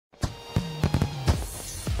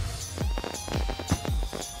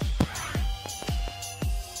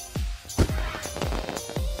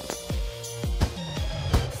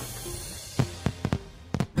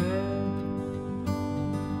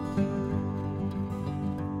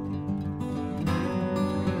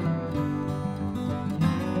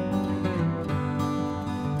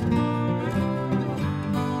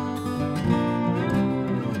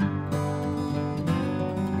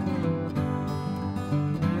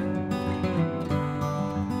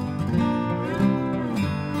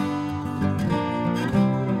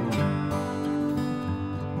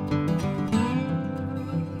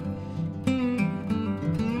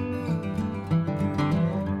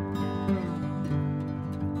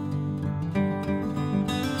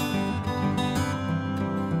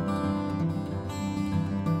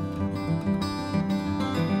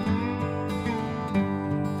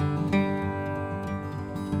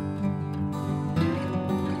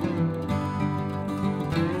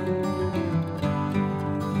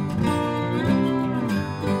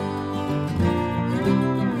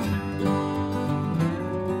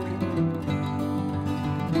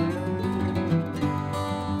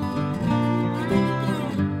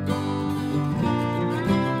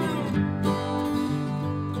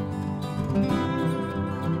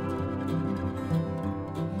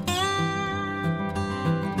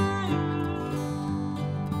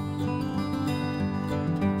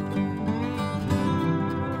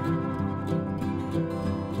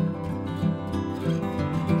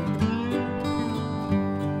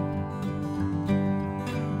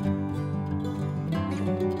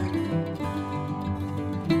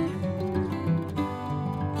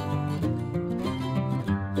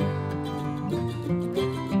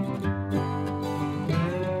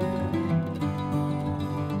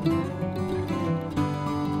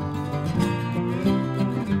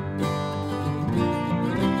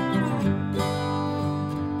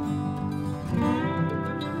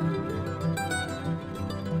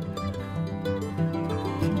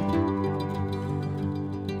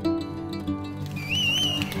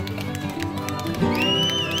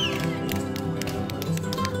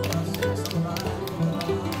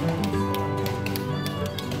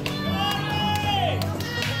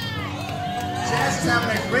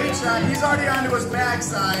time. He's already onto his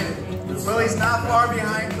backside. Willie's not far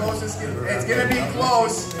behind. It's going to be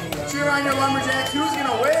close. Cheer on your Lumberjacks. Who's going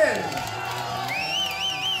to win?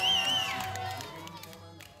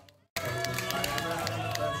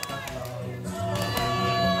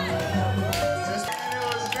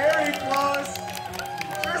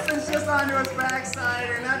 Just onto his backside,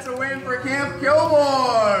 and that's a win for Camp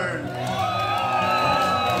Kilbourne.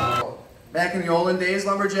 Back in the olden days,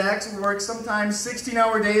 Lumberjacks would work sometimes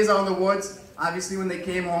 16-hour days out in the woods. Obviously, when they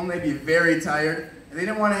came home, they'd be very tired, and they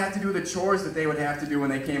didn't want to have to do the chores that they would have to do when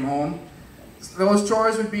they came home. So those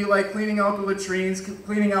chores would be like cleaning out the latrines,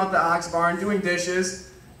 cleaning out the ox barn, doing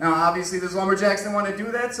dishes. Now, obviously, there's Lumberjacks that want to do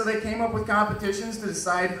that, so they came up with competitions to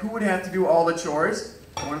decide who would have to do all the chores.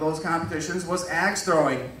 One of those competitions was axe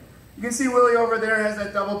throwing. You can see Willie over there has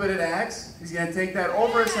that double-bitted axe. He's going to take that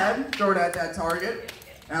over his head, throw it at that target.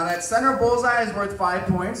 Now that center bullseye is worth 5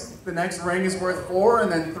 points. The next ring is worth 4,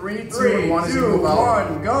 and then 3, 2, and 1 as you move out.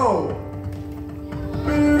 1, go!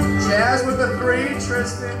 Chaz with a 3,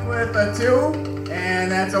 Tristan with a 2, and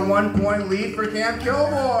that's a 1-point lead for Camp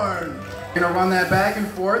Kilbourne. We're going to run that back and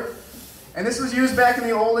forth. And this was used back in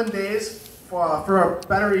the olden days for a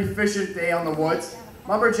better efficient day on the woods.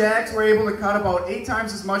 Lumberjacks were able to cut about 8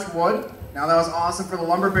 times as much wood. Now that was awesome for the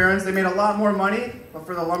lumber barons. They made a lot more money, but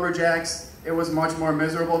for the Lumberjacks, it was much more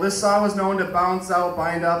miserable. This saw was known to bounce out,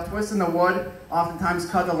 bind up, twist in the wood, oftentimes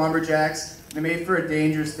cut the Lumberjacks. They made for a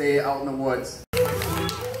dangerous day out in the woods.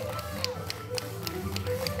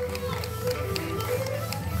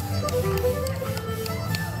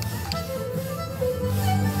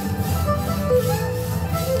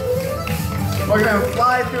 We're going to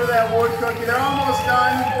fly through that wood cookie. They're almost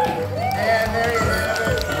done. And there you have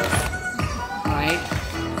it. Right.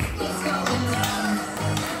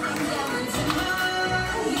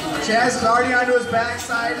 Chaz is already onto his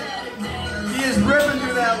backside. He is ripping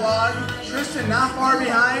through that log. Tristan not far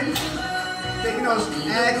behind. Taking those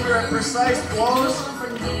accurate, precise blows.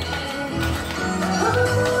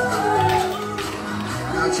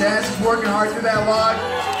 Now Chaz is working hard through that log.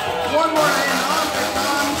 One more hand off it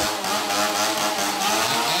comes.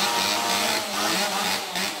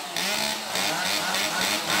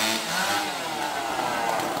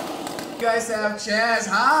 You guys have Chaz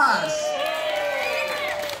Haas.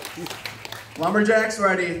 Lumberjacks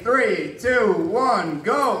ready. 3, 2, 1,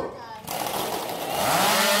 go.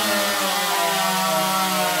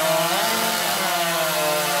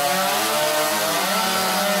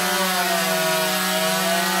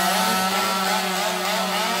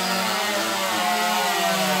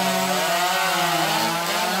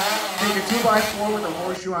 Take a 2x4 with a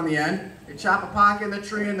horseshoe on the end. They chop a pocket in the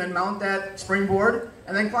tree and then mount that springboard,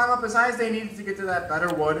 and then climb up as high as they needed to get to that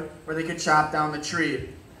better wood where they could chop down the tree.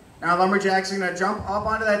 Now Lumberjacks are going to jump up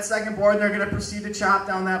onto that second board and they're going to proceed to chop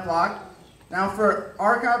down that block. Now for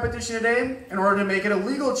our competition today, in order to make it a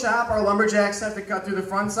legal chop, our Lumberjacks have to cut through the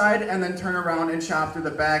front side and then turn around and chop through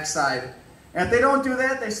the back side. And if they don't do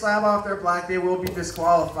that, they slab off their block, they will be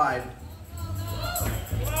disqualified.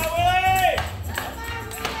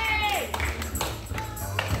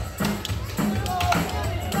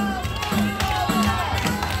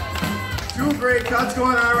 Two great cuts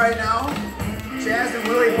going on right now. Chaz and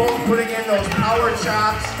Willie both putting in those power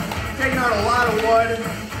chops, taking out a lot of wood.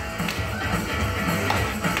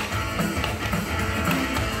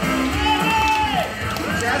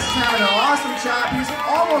 Chaz is having an awesome chop. He's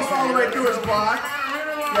almost all the way through his block.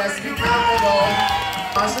 Yes, be careful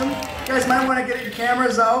though. Awesome. You guys might want to get your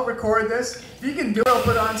cameras out, record this. If you can do it, I'll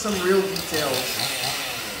put on some real details.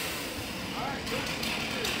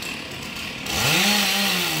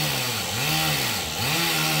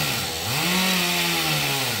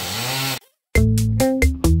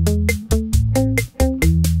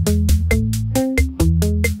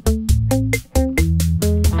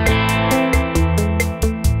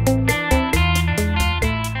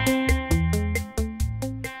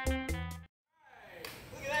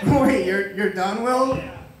 Wait, you're done, Will?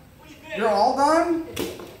 You're all done?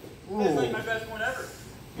 Ooh. That's like my best one ever.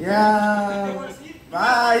 Yeah.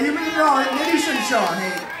 You maybe you shouldn't show him.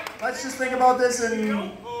 Hey, let's just think about this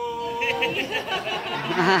and.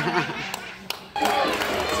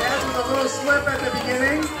 Chaz with a little slip at the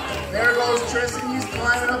beginning. There goes Tristan. He's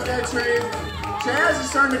climbing up that tree. Chaz is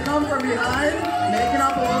starting to come from behind, making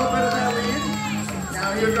up a little bit of that lead.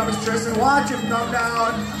 Now here comes Tristan. Watch him come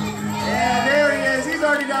down. And there he is. He's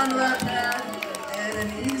already down to that pad. And an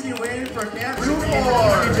easy win for Camp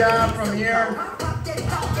Kilbourne. Good job from here.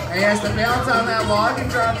 And he has to balance on that log and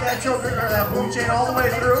drop that choker or that boom chain all the way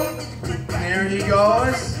through. And there he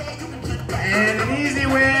goes. And an easy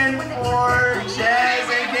win for Chaz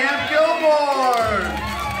and Camp Kilbourne.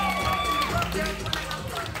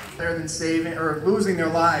 rather than saving or losing their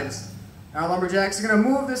lives. Now lumberjacks are going to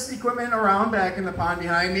move this equipment around back in the pond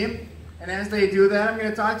behind me. And as they do that, I'm going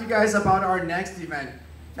to talk to you guys about our next event.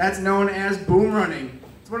 That's known as boom running.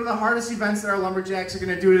 It's one of the hardest events that our lumberjacks are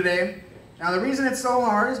going to do today. Now the reason it's so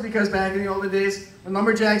hard is because back in the olden days, when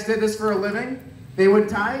lumberjacks did this for a living, they would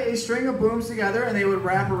tie a string of booms together and they would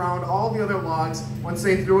wrap around all the other logs once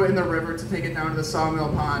they threw it in the river to take it down to the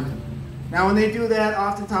sawmill pond. Now when they do that,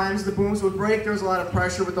 oftentimes the booms would break. There was a lot of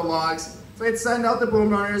pressure with the logs. So they'd send out the boom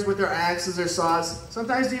runners with their axes or saws,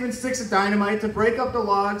 sometimes even sticks of dynamite to break up the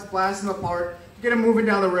logs, blast them apart, get them moving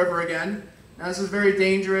down the river again. Now this is very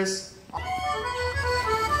dangerous.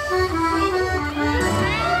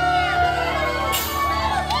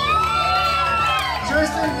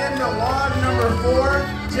 Tristan getting to log number 4.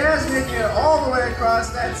 Jazz making it all the way across.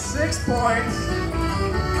 That's 6 points.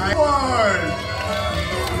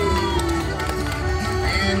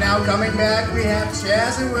 And now coming back, we have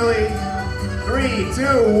Chaz and Willie. 3,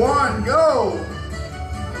 2, 1, go!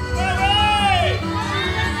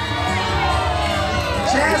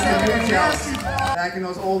 Chaz and Chaz. Back in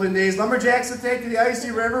those olden days, lumberjacks would take to the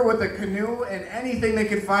icy river with a canoe and anything they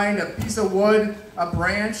could find, a piece of wood, a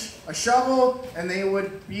branch, a shovel, and they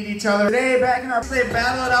would beat each other. Today, back in our they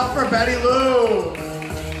battle it out for Betty Lou.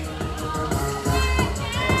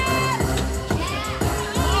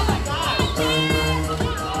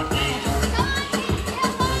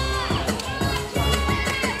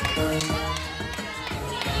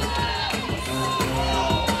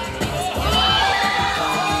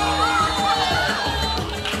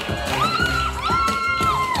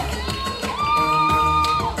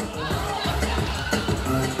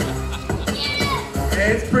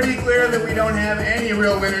 It's pretty clear that we don't have any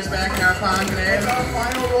real winners back in our pond today. It's our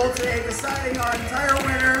final roll today, deciding our entire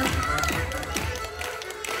winner.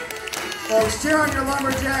 Folks, cheer on your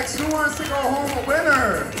lumberjacks. Who wants to go home a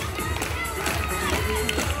winner?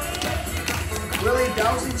 Willie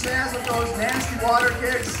dousing Chaz with those nasty water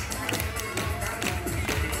kicks.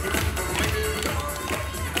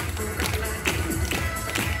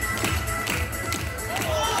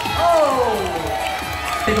 Oh!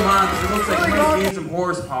 Take them on because it looks like you might gain some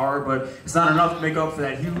horsepower, but it's not enough to make up for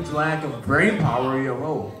that huge lack of brain power you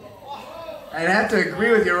owe. I'd have to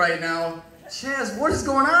agree with you right now. Chaz, what is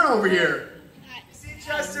going on over here? See,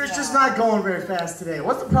 Chester, it's just not going very fast today.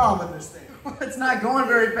 What's the problem with this thing? It's not going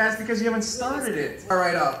very fast because you haven't started it. All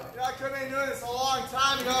right, up. I could have been doing this a long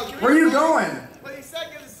time ago. Where are you going? Well, you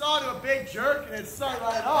said give the saw to a big jerk and it started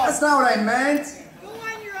right off. That's not what I meant. Go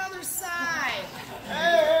on your other side.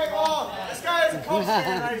 Hey, oh, this guy has a coach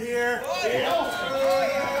right here.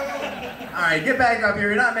 All right, get back up here.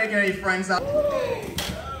 You're not making any friends out.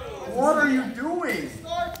 What are you doing?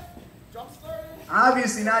 Jump start?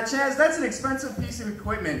 Obviously not, Chaz. That's an expensive piece of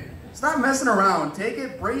equipment. Stop messing around. Take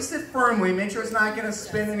it, brace it firmly, make sure it's not going to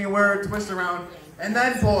spin anywhere or twist around, and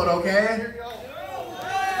then pull it, okay? Here you go.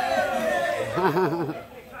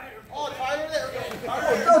 Oh, tighter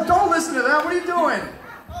there. No, don't listen to that. What are you doing?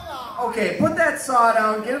 Okay, put that saw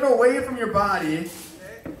down. Get it away from your body.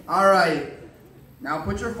 All right. Now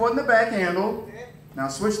put your foot in the back handle. Now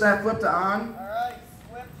switch that flip to on. All right,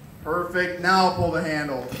 flip. Perfect. Now pull the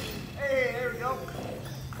handle. Hey, there we go.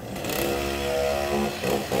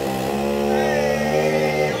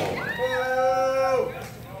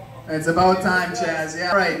 It's about time, Chaz. Yeah.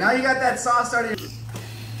 All right, now you got that saw started. We're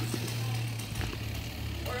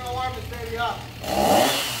going to warm this baby up.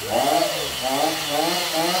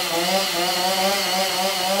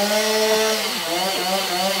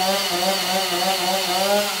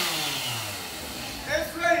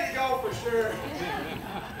 It's ready to go for sure.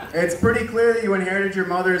 It's pretty clear that you inherited your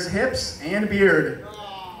mother's hips and beard.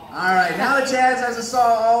 All right, now that Chaz has the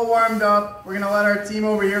saw all warmed up, we're going to let our team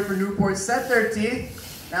over here for Newport set their teeth.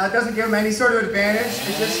 Now, it doesn't give them any sort of advantage.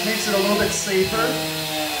 It just makes it a little bit safer.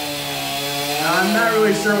 Now, I'm not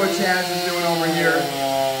really sure what Chaz is doing over here.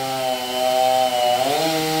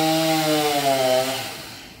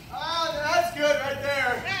 That's good right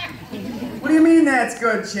there. What do you mean that's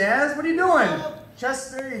good, Chaz? What are you doing?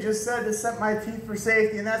 Chester, you just said to set my teeth for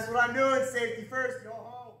safety, and that's what I'm doing. Safety first. Go home.